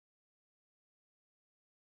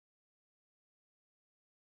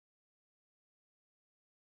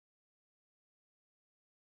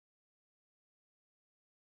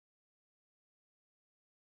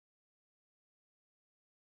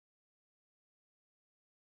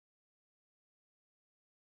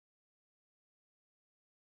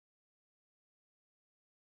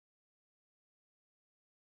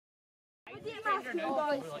How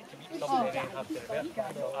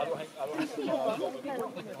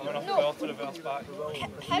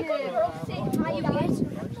come you're all saying hi again?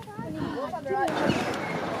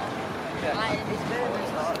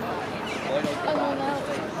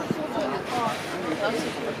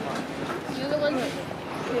 You're the one.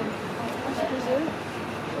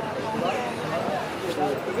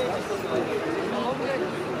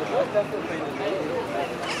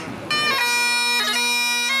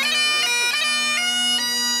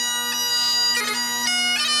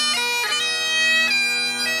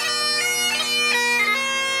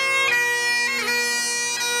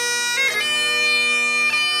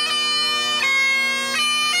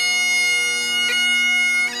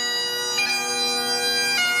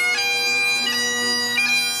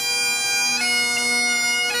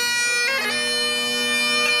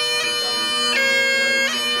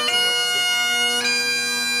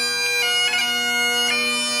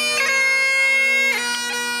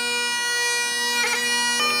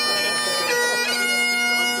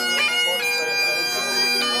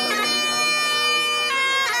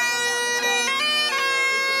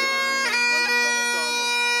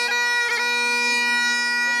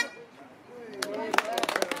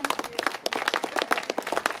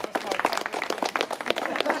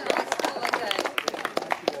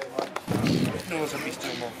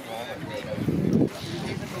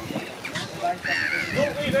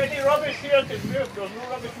 Don't leave any rubbish here to move. There's no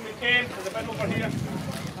rubbish in the cave. There's a bin over here.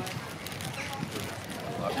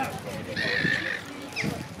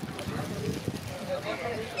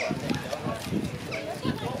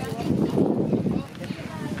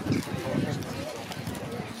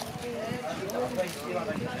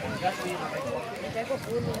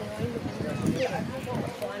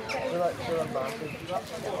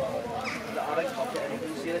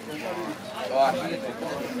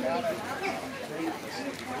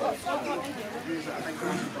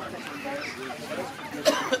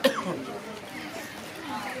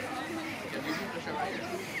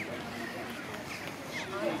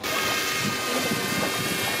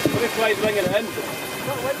 What if Clyde's ringing it in?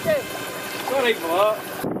 It's alright for that.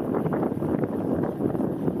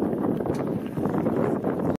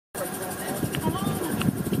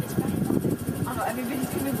 Everybody's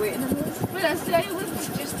going to be waiting on this. But I said I was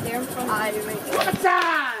just there in front of you. What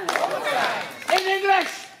time? In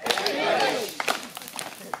English!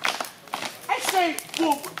 I say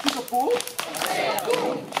boom to the boom.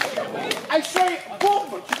 I say boom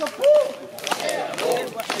to the boom.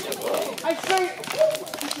 I say boom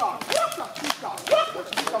to the boom.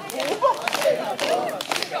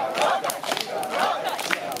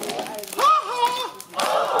 Ha ha!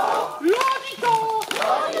 La-di-da!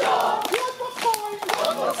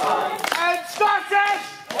 And Scottish!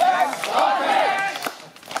 And Scottish!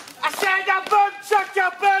 I said a boom, check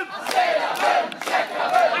your boom! I said a boom, check your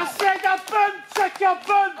boom! I said a boom, check your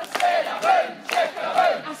boom! I said a boom, check your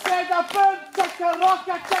boom! I said a boom, check your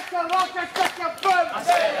rocker, check your rocker, check your boom! I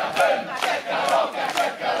said a boom, check your rocker,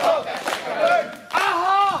 check your rocker, check your boom!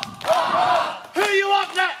 Aha! Aha! Who you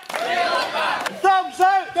up at? Who you up at? Thumbs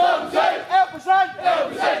out! Thumbs out! Represent!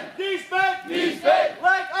 Represent! Knees bent! Knees bent!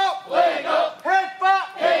 Leg up! Leg up! Head back!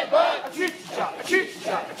 Head back! A choo-cha-cha! A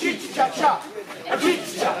choo-cha-cha! A choo-cha-cha! A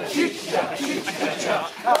choo-cha-cha! A choo-cha-cha! A choo-cha-cha!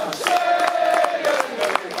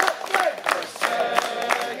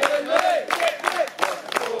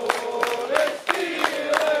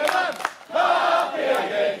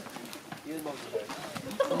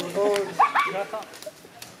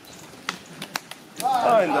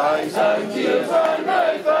 And eyes and ears and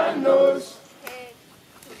mouth and nose.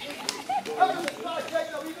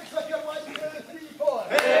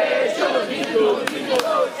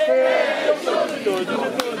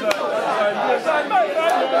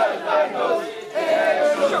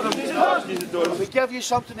 We give you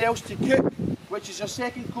something else to cook, which is your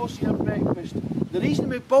second course of your breakfast. The reason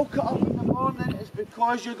we bulk it up in the morning is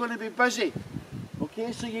because you're going to be busy.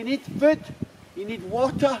 Okay, so you need food, you need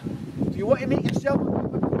water. If you want to make yourself a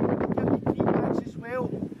cup of tea, we give you tea bags as well.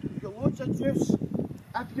 You've got loads of juice.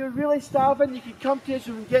 If you're really starving, you can come to us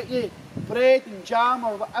and we'll get you bread and jam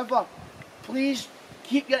or whatever. Please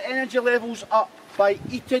keep your energy levels up by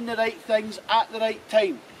eating the right things at the right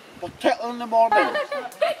time, particularly in the morning.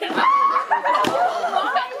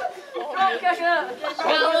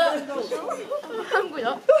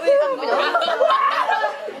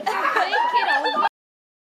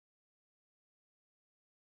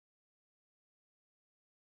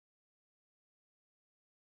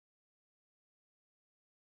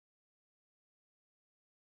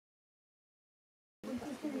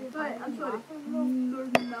 I'm sorry.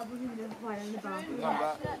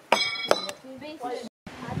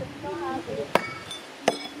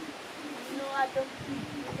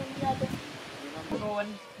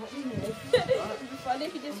 Funny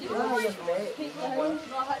if you just use the no,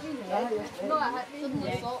 I hit me there. No, I hit me in the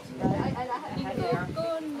socks. I hit me there.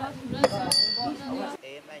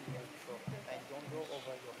 Aim and neutral, and don't go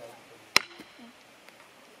over your head.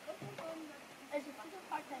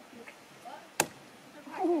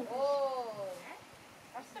 Oh.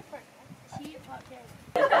 That's different.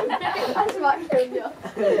 That's what killed you.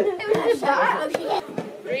 It was a shot.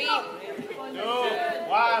 3, 2,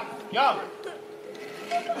 1, jump!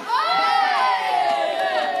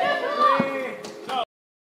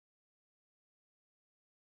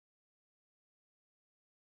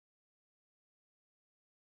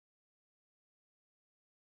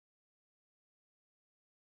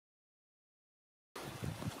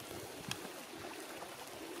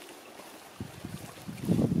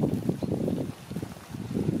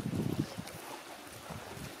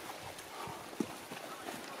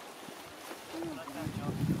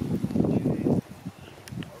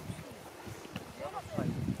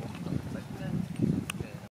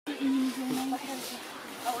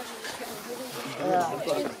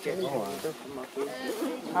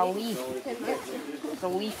 A leaf. It's a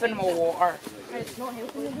leaf in my water. It's not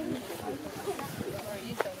helping you.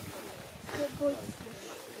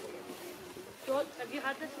 George, have you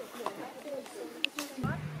had this?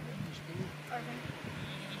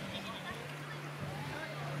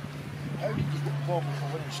 How did you get involved with the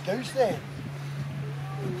winning scouts then?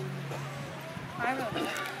 I don't know.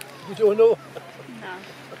 You don't know? No.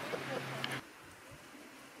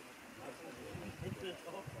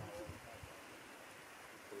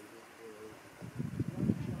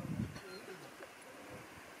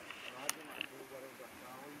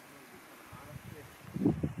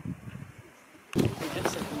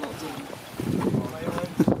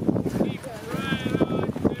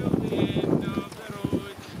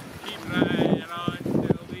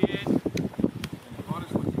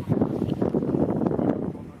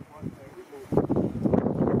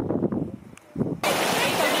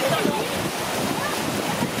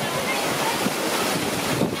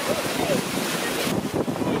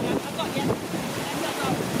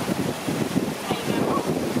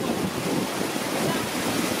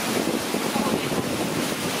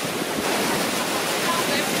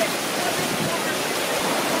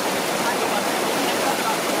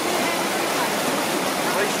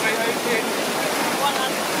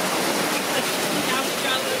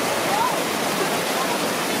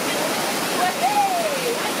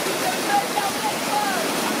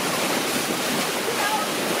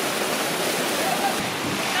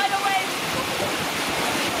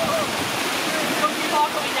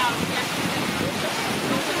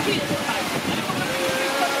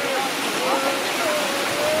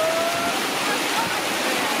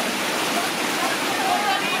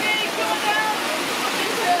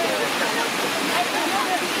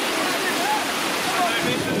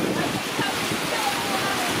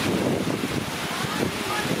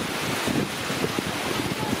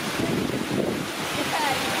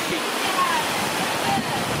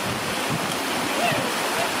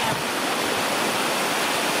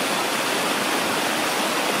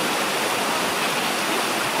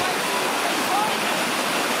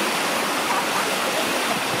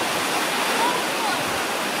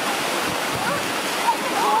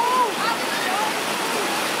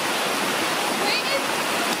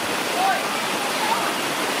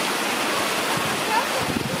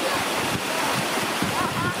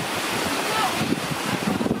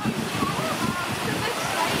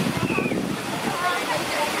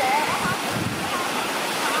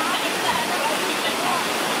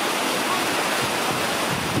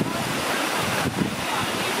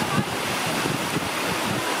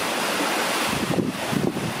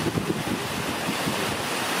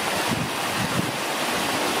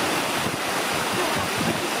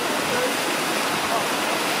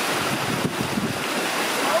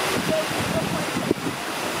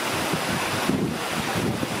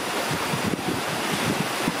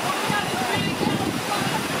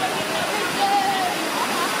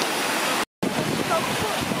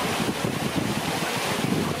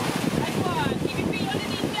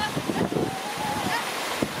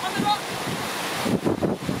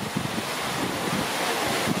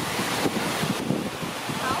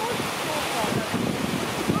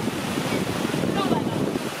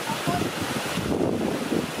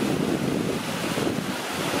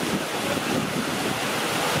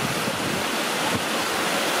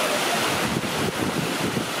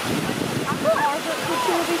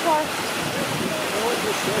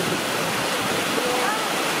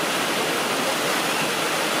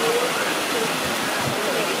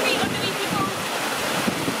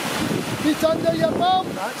 Feet under your bum.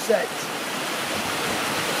 That's it.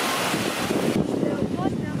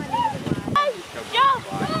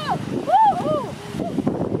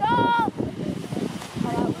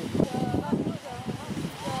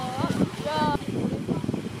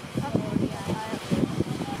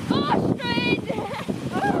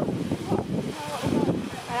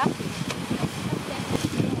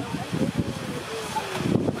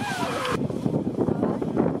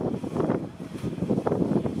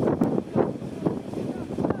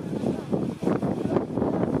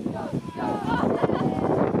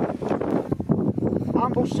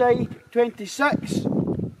 Ambleside 26,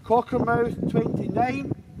 Cockermouth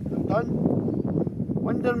 29, done.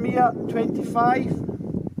 Windermere 25,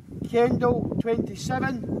 Kendal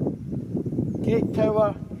 27, Gate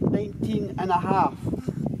Tower 19 and a half.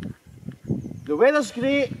 The weather's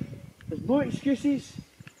great, there's no excuses,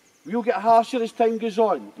 we'll get harsher as time goes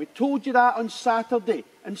on. We told you that on Saturday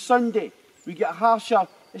and Sunday, we get harsher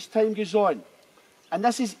as time goes on. And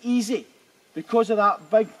this is easy because of that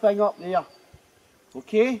big thing up there.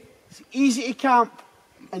 Okay? It's easy to camp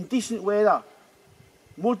in decent weather.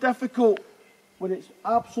 More difficult when it's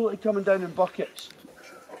absolutely coming down in buckets.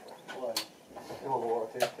 What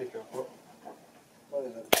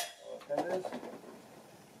is it? 10 days?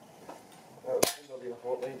 That'll be a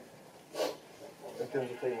fortnight. In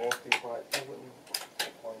terms of time off, be back.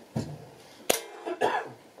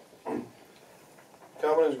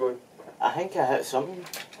 Cameron's going. I think I hit something.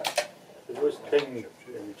 Those things,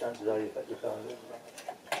 chances are you hit your car.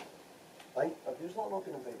 Have you not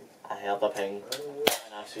been invited? I heard a ping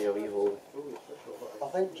and I see a wee hole. I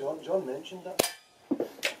think John mentioned it.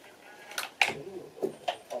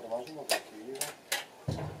 I'd imagine they'll be to you.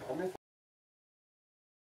 How many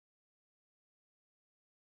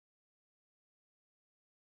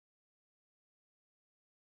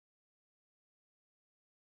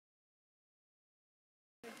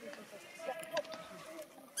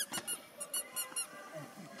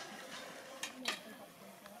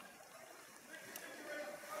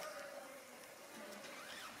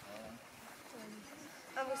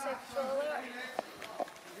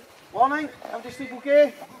Morning, everybody sleep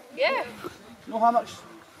okay? Yeah. No hammocks?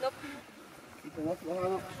 Nope. Keeping up, no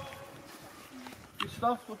hammocks. Good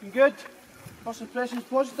stuff, looking good. First impressions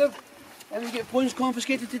positive. Anyone get phones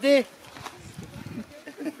confiscated today?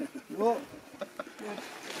 No.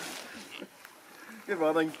 Good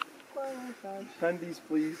morning. Handies,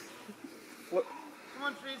 please. What? Come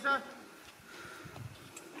on, Fraser.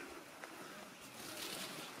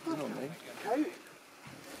 Out.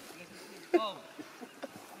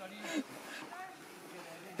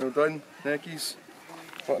 Well done, neckies.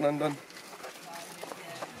 Button undone.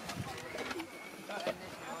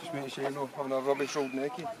 Just make sure you're not having a rubbish old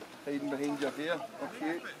necky hiding behind your hair or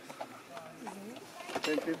cute.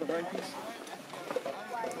 10 paper hankies.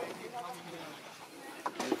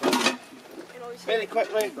 Very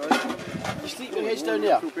quickly, just sleep your heads down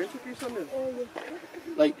there.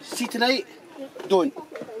 Like, see tonight, don't.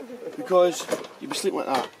 Because you'll be sleeping like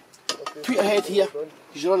that. Put your head here,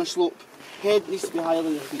 because you're on a slope. Head needs to be higher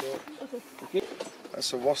than your feet. Okay? That's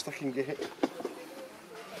the worst I can get.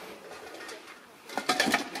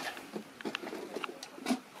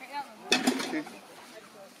 Okay.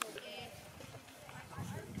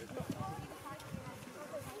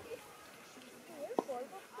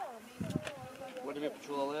 What about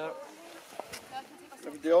patrol alert?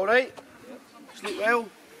 Everybody alright? Sleep well?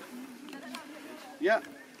 Yeah.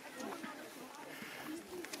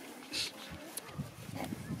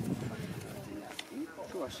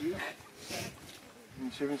 Sure, I see you.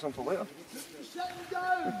 You saving some for later?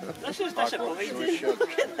 This is disappointing.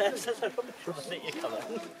 Look at this, it's a rubbish snake you colour.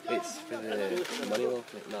 It's for the money law.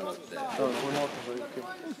 No,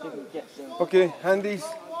 Okay, handies.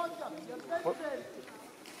 What?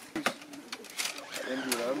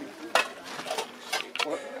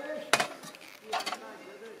 What?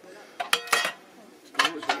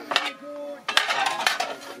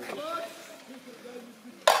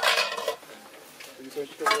 I'll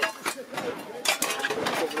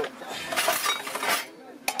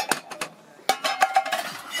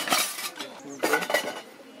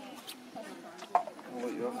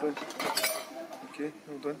let you off then. Okay,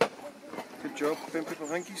 well done. Good job, pen paper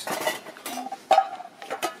hankies.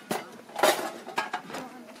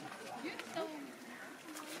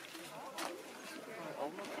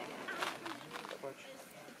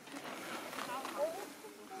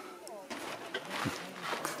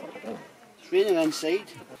 It's raining inside.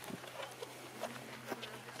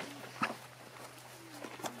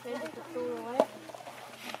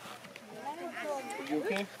 Are you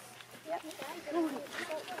okay?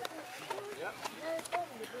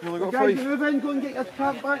 You only got Guys, 5. move in, go and get your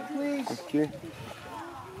cart back, please. Okay.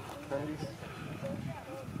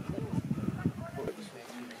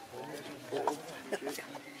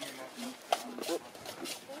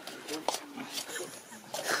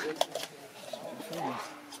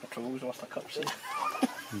 The trolls off the cups here.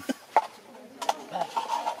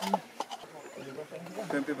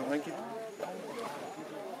 Pen, paper, hanky.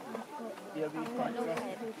 I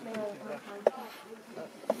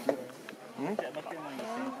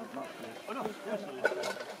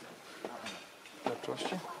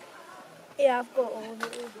trust you. Yeah, I've got all of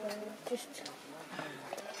it. Just,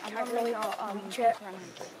 I can't really reach it.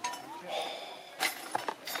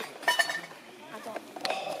 I don't.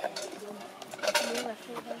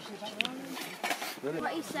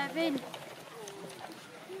 27.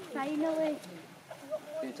 Finally.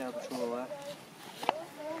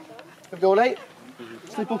 You alright?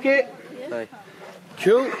 Sleep okay? Aye.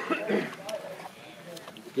 Cool.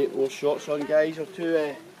 Get those shots on, guys, or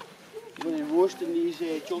two. Going to roast in these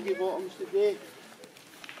joggy bottoms today.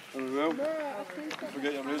 Oh well.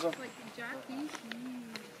 Forget your razor.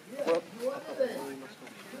 What?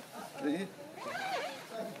 Right here.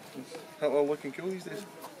 Hitler looking cool these days.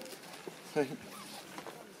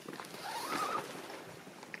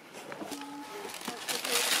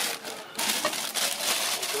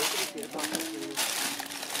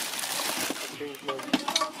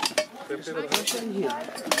 Brush in here.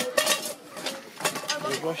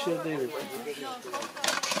 Brush there, David.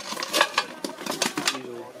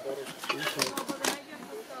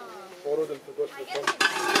 Borrowed and forgot to come.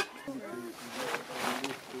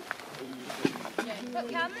 But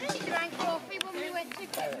Cameron drank coffee when we went to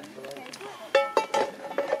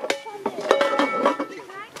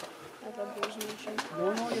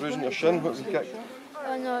Bruising your shin, what's the kick?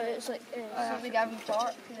 Oh no, it's like the Gavin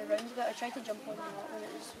Park in the roundabout. I tried to jump on that when it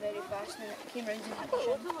was very fast and it came round and hit my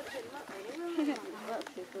shin.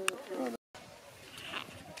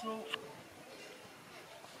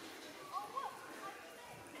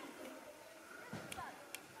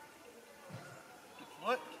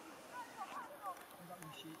 Look.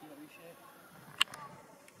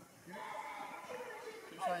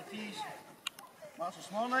 Two side tees. Marks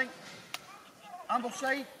this morning.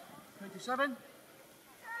 Ambleside, 27.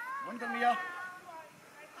 Windermere,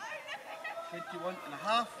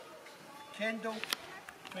 21.5. Kendall,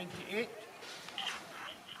 28.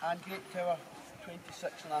 And Great Tower,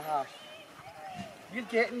 26.5. We're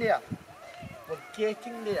getting there. We're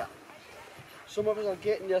getting there. Some of us are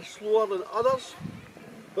getting there slower than others,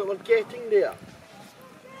 but we're getting there.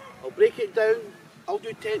 I'll break it down. I'll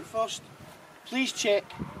do tent first. Please check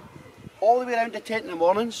all the way around the tent in the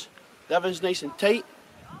mornings. Everything's nice and tight.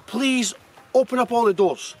 Please open up all the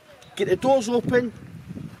doors. Get the doors open,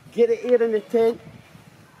 get the air in the tent,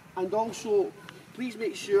 and also please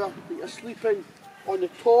make sure that you're sleeping on the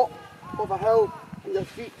top of a hill and your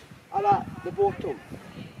feet are at the bottom.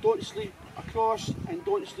 Don't sleep across and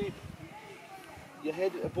don't sleep your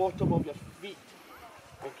head at the bottom of your feet.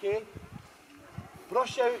 Okay?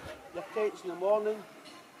 Brush out your tents in the morning,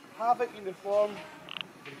 have it uniform.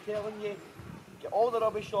 I'm telling you, get all the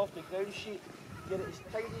rubbish off the ground sheet, get it as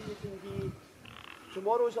tidy as you can be.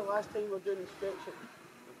 Tomorrow's the last time we're doing inspection,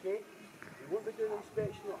 okay? We won't be doing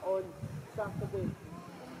inspection on Saturday,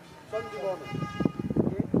 Sunday morning,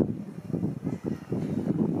 okay?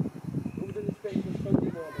 We'll be doing inspection on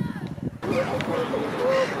Sunday morning.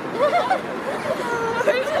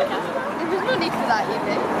 There was no need for that,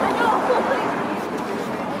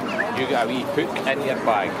 You got a wee hook in your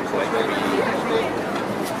bag. It's like a wee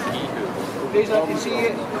Okay, so I can see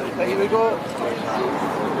it. Right, here we go.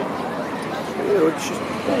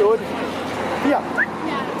 Reload. Here.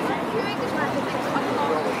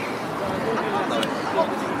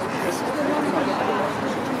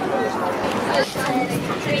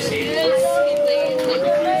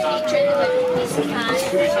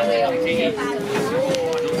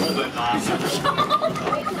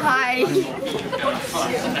 Hi. Hi.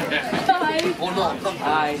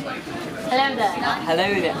 Hi. Hello there. Hello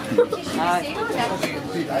there. Hi.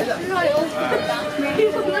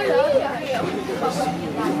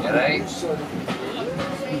 Right.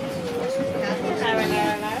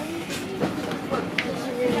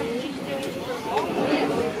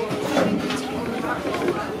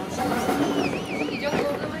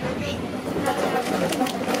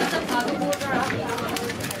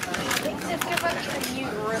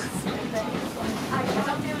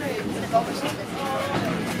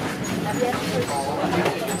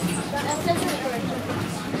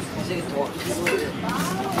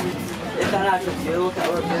 Esta actually do look at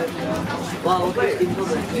our bit. Well, look at Steve's on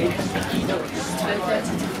the screen.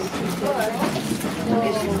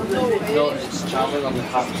 No, it's travelling on the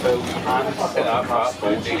half 12 and at that half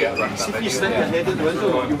 12 you get around that. If you stick your head in the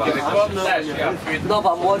window, you'll get a No,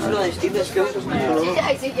 but I'm watching on Steve at school. I'm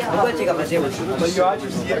going to take up my sandwich. But you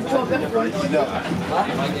actually see it coming, right?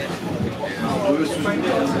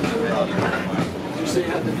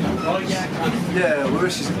 Yeah,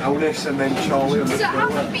 Lewis's illness and then Charlie. Does it have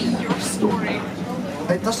to be your story?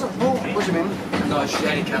 It doesn't. No, what do you mean? No, it's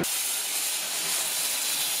Sherry Camp.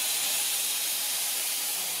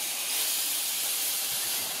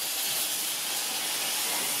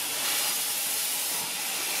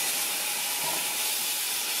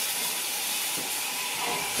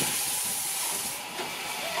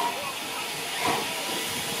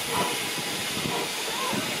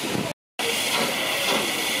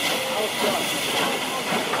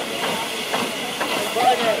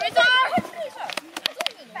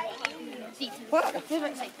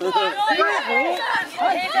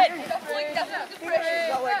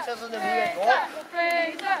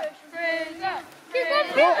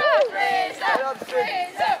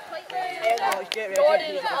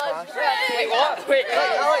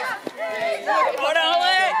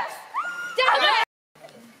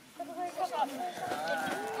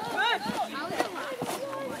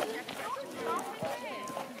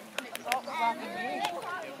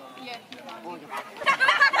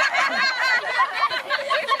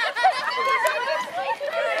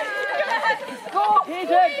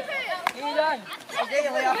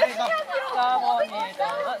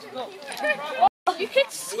 You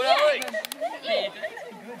could see it.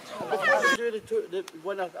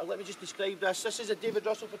 Let me just describe this. This is a David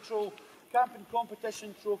Russell Patrol camping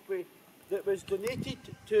competition trophy that was donated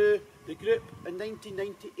to the group in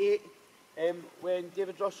 1998 when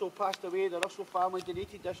David Russell passed away. The Russell family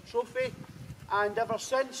donated this trophy, and ever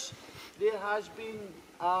since there has been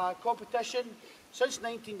a competition since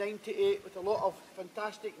 1998 with a lot of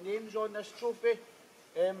fantastic names on this trophy.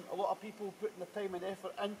 A lot of people putting their time and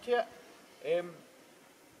effort into it.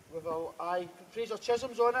 Fraser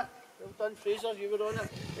Chisholm's on it. Well done, Fraser, you were on it.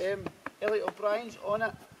 Elliot O'Brien's on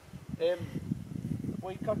it.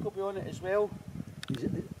 Boy Kirk will be on it as well.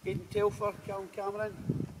 Aidan Telfer, Callum Cameron.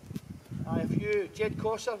 A few, Jed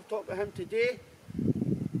Cosser, I've talked to him today.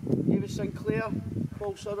 David Sinclair,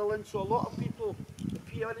 Paul Sutherland. So a lot of people, the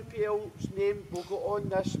PRPL's name will go on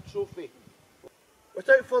this trophy.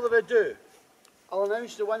 Without further ado, I'll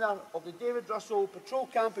announce the winner of the David Russell Patrol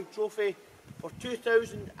Camping Trophy for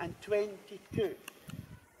 2022. You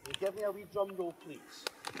give me a wee drum roll, please.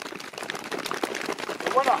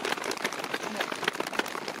 The winner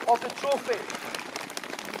of the trophy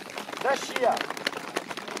this year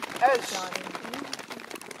is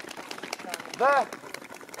the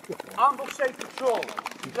Ambleside Patrol.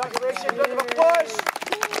 Congratulations, round of applause.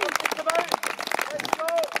 Come out. Let's go.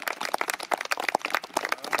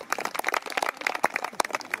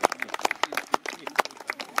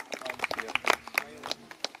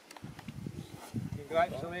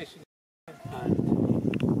 Congratulations.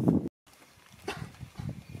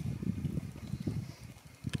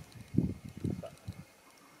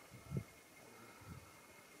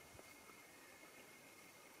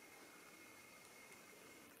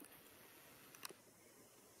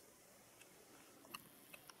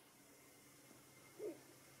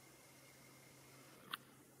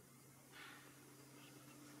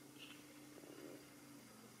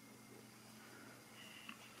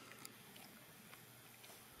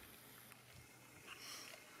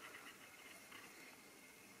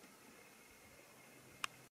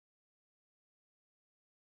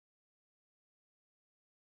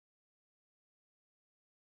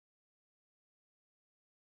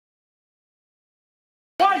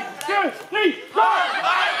 One, two, three, go!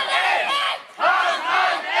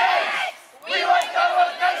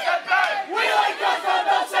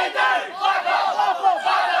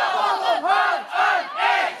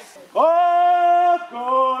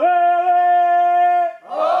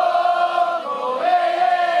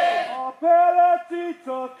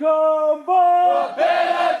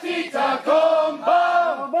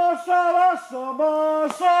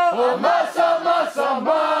 Massa, massa,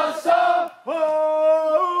 massa. Oh,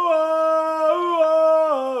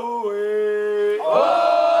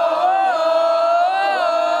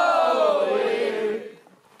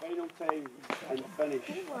 Final time and finish.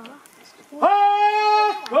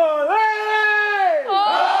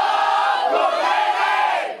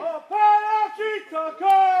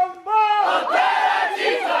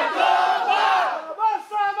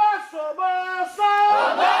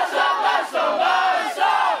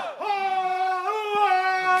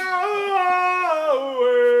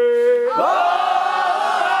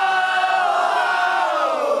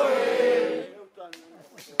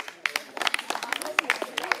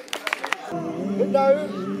 now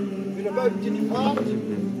we're about to depart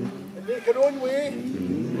and make our own way.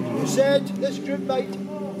 You said this group might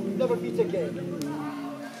never meet again.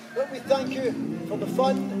 Let me thank you for the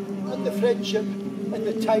fun and the friendship and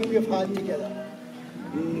the time we've had together.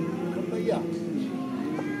 Come here.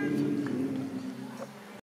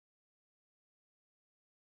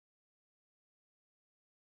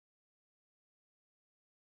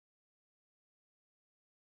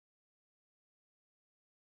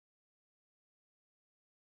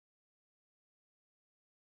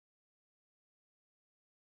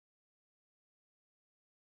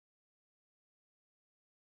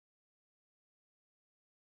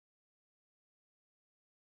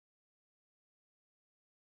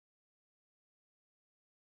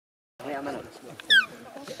 Wait a minute.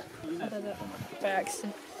 By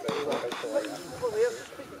accident.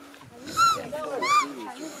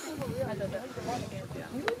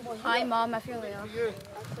 Hi, Mum, I feel ill.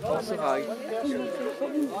 Also hi.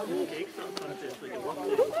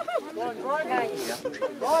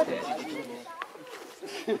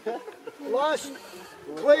 Last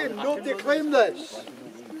claim, nobody claim this.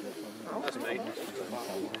 That's me.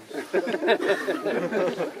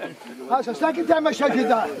 That's the second time I shouted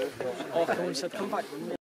that. Oh, come on, come back.